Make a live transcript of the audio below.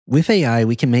With AI,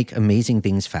 we can make amazing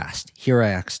things fast. Here I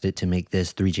asked it to make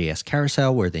this Three.js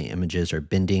carousel where the images are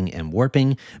bending and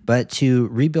warping, but to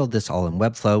rebuild this all in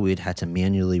Webflow, we'd had to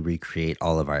manually recreate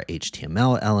all of our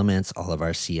HTML elements, all of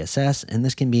our CSS, and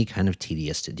this can be kind of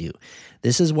tedious to do.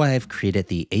 This is why I've created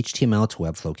the HTML to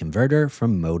Webflow converter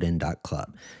from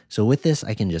modin.club. So with this,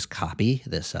 I can just copy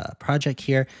this project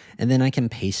here, and then I can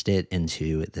paste it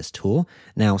into this tool.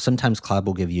 Now, sometimes Club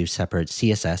will give you separate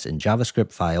CSS and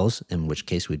JavaScript files, in which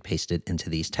case we'd paste it into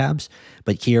these tabs.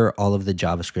 But here, all of the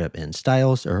JavaScript and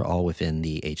styles are all within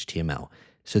the HTML.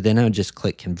 So then I would just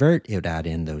click convert, it would add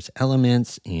in those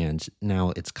elements, and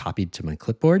now it's copied to my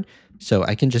clipboard. So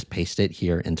I can just paste it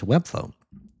here into Webflow.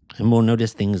 And we'll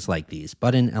notice things like these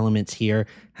button elements here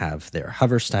have their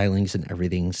hover stylings and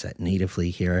everything set natively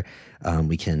here.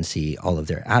 We can see all of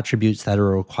their attributes that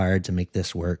are required to make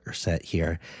this work are set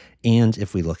here. And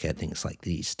if we look at things like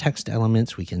these text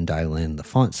elements, we can dial in the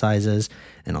font sizes,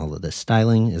 and all of the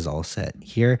styling is all set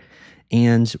here.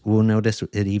 And we'll notice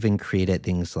it even created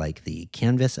things like the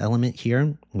canvas element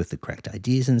here with the correct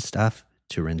IDs and stuff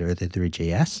to render the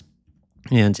Three.js.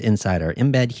 And inside our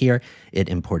embed here, it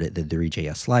imported the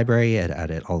Three.js library, it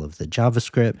added all of the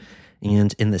JavaScript,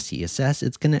 and in the CSS,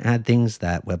 it's going to add things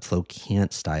that Webflow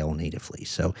can't style natively.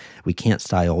 So we can't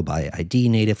style by ID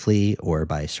natively or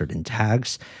by certain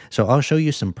tags. So I'll show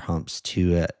you some prompts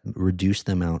to reduce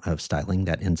the amount of styling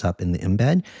that ends up in the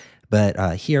embed.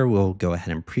 But here we'll go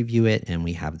ahead and preview it, and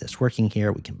we have this working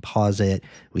here. We can pause it.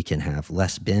 We can have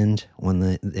less bend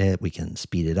on it. We can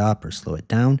speed it up or slow it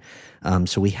down.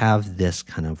 So we have this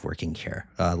kind of working here.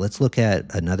 Let's look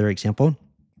at another example.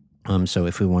 So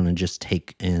if we want to just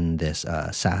take in this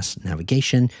SAS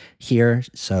navigation here,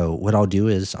 so what I'll do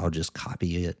is I'll just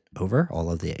copy it over. All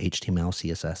of the HTML,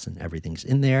 CSS, and everything's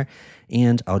in there.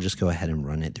 And I'll just go ahead and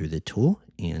run it through the tool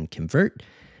and convert.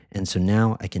 And so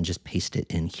now I can just paste it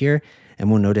in here, and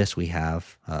we'll notice we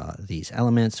have these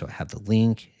elements. So I have the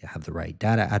link, I have the right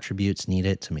data attributes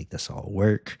needed to make this all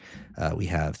work. We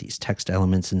have these text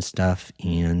elements and stuff,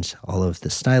 and all of the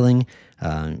styling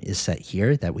is set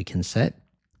here that we can set.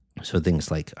 So things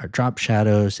like our drop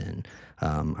shadows and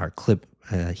our clip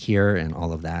here and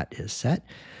all of that is set.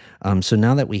 So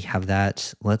now that we have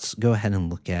that, let's go ahead and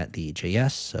look at the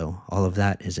JS. So all of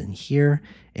that is in here.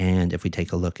 And if we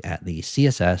take a look at the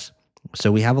CSS,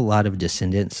 so we have a lot of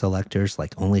descendant selectors,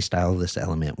 like only style this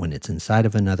element when it's inside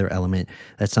of another element.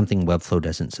 That's something Webflow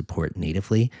doesn't support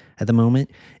natively at the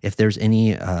moment. If there's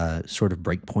any sort of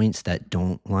breakpoints that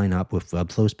don't line up with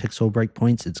Webflow's pixel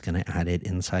breakpoints, it's going to add it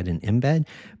inside an embed.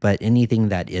 But anything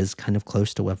that is kind of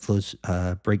close to Webflow's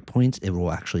breakpoints, it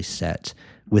will actually set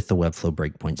with the Webflow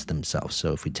breakpoints themselves.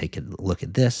 So if we take a look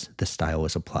at this, the style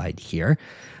is applied here.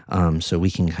 So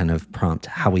we can kind of prompt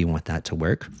how we want that to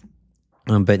work.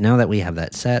 But now that we have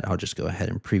that set, I'll just go ahead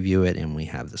and preview it, and we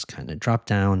have this kind of drop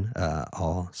down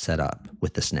all set up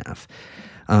with this nav.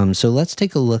 So let's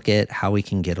take a look at how we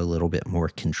can get a little bit more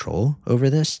control over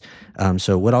this.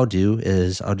 So what I'll do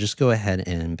is I'll just go ahead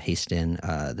and paste in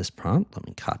this prompt. Let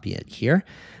me copy it here.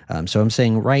 So I'm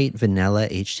saying write vanilla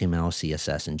HTML,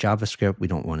 CSS, and JavaScript. We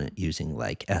don't want it using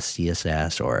like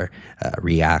SCSS or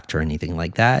React or anything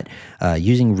like that.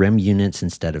 Using rem units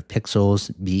instead of pixels,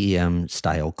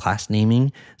 BEM-style class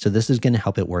naming. So this is going to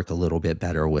help it work a little bit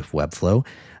better with Webflow.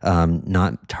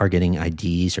 Not targeting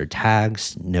IDs or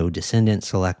tags, no descendant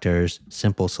selectors,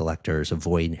 simple selectors,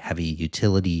 avoid heavy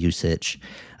utility usage.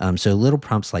 So little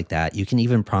prompts like that. You can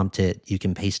even prompt it. You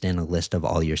can paste in a list of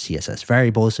all your CSS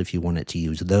variables if you want it to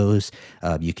use those.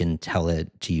 You can tell it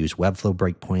to use Webflow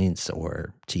breakpoints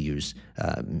or to use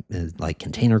like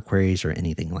container queries or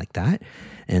anything like that.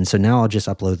 And so now I'll just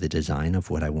upload the design of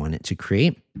what I want it to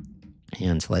create.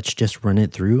 And let's just run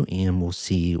it through and we'll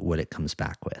see what it comes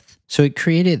back with. So it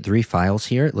created 3 files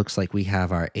here. It looks like we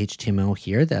have our HTML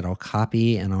here that I'll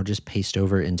copy and I'll just paste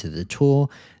over into the tool.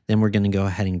 Then we're going to go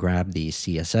ahead and grab the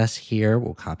CSS here.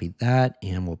 We'll copy that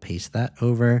and we'll paste that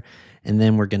over. And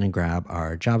then we're going to grab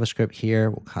our JavaScript here.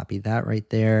 We'll copy that right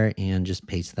there and just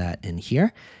paste that in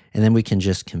here. And then we can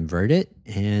just convert it.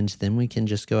 And then we can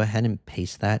just go ahead and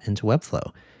paste that into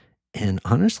Webflow. And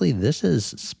honestly, this is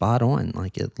spot on.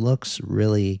 Like, it looks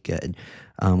really good.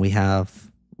 We have,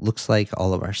 looks like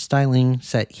all of our styling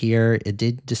set here. It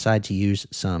did decide to use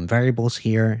some variables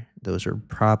here. Those are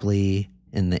probably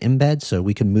in the embed, so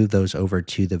we can move those over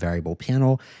to the variable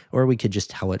panel, or we could just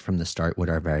tell it from the start what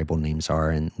our variable names are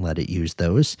and let it use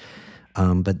those.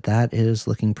 But that is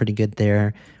looking pretty good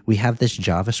there. We have this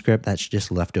JavaScript that's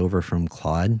just left over from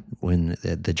Claude when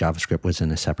the JavaScript was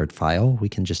in a separate file. We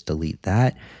can just delete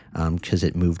that because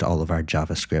it moved all of our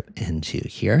JavaScript into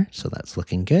here. So that's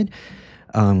looking good.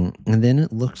 And then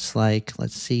it looks like,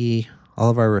 let's see, all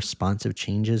of our responsive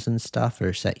changes and stuff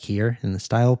are set here in the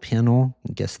style panel.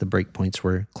 I guess the breakpoints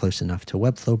were close enough to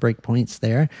Webflow breakpoints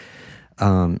there.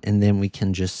 And then we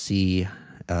can just see,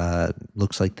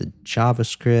 looks like the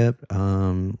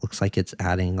JavaScript, looks like it's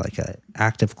adding like a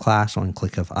active class on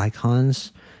click of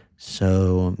icons.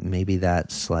 So maybe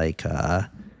that's like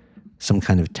some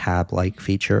kind of tab-like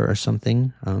feature or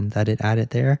something that it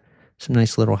added there. Some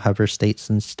nice little hover states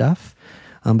and stuff.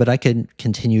 But I could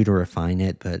continue to refine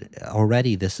it, but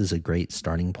already this is a great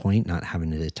starting point, not having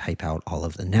to type out all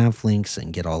of the nav links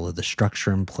and get all of the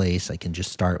structure in place. I can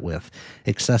just start with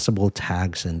accessible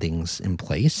tags and things in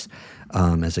place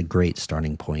as a great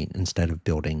starting point instead of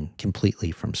building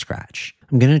completely from scratch.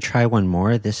 I'm going to try one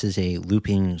more. This is a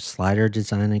looping slider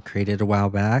design I created a while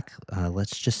back.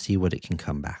 Let's just see what it can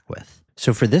come back with.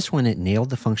 So for this one, it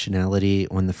nailed the functionality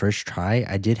on the first try.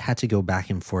 I did have to go back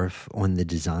and forth on the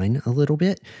design a little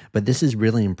bit, but this is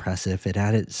really impressive. It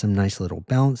added some nice little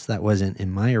bounce that wasn't in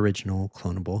my original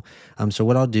clonable. So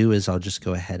what I'll do is I'll just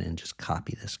go ahead and just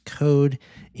copy this code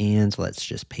and let's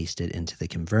just paste it into the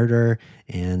converter.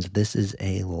 And this is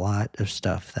a lot of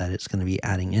stuff that it's going to be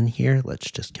adding in here. Let's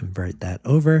just convert that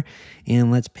over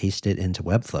and let's paste it into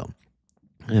Webflow.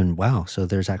 And wow, so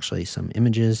there's actually some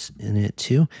images in it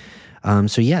too.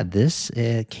 So yeah, this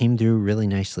came through really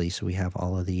nicely. So we have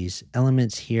all of these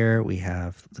elements here. We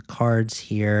have the cards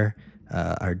here.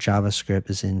 Our JavaScript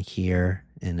is in here.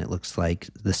 And it looks like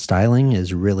the styling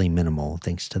is really minimal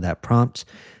thanks to that prompt.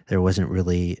 There wasn't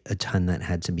really a ton that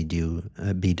had to be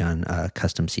done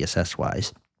custom CSS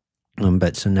wise.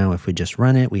 But so now if we just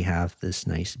run it, we have this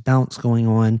nice bounce going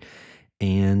on.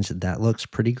 And that looks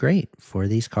pretty great for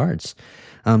these cards.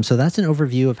 So that's an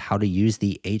overview of how to use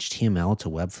the HTML to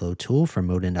Webflow tool for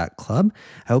modin.club.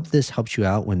 I hope this helps you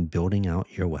out when building out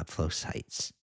your Webflow sites.